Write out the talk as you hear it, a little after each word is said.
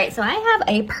Alright, so I have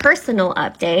a personal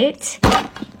update.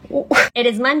 It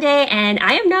is Monday and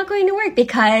I am not going to work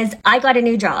because I got a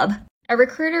new job. A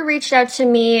recruiter reached out to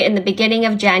me in the beginning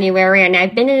of January and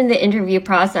I've been in the interview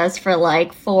process for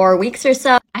like 4 weeks or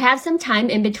so. I have some time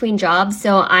in between jobs,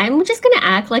 so I'm just gonna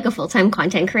act like a full-time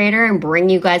content creator and bring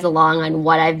you guys along on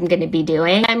what I'm gonna be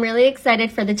doing. I'm really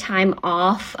excited for the time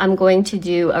off. I'm going to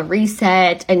do a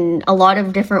reset in a lot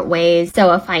of different ways.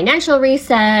 So a financial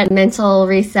reset, mental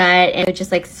reset, and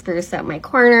just like spruce up my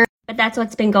corner. But that's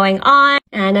what's been going on,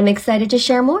 and I'm excited to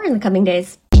share more in the coming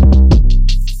days.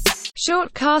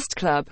 Shortcast Club.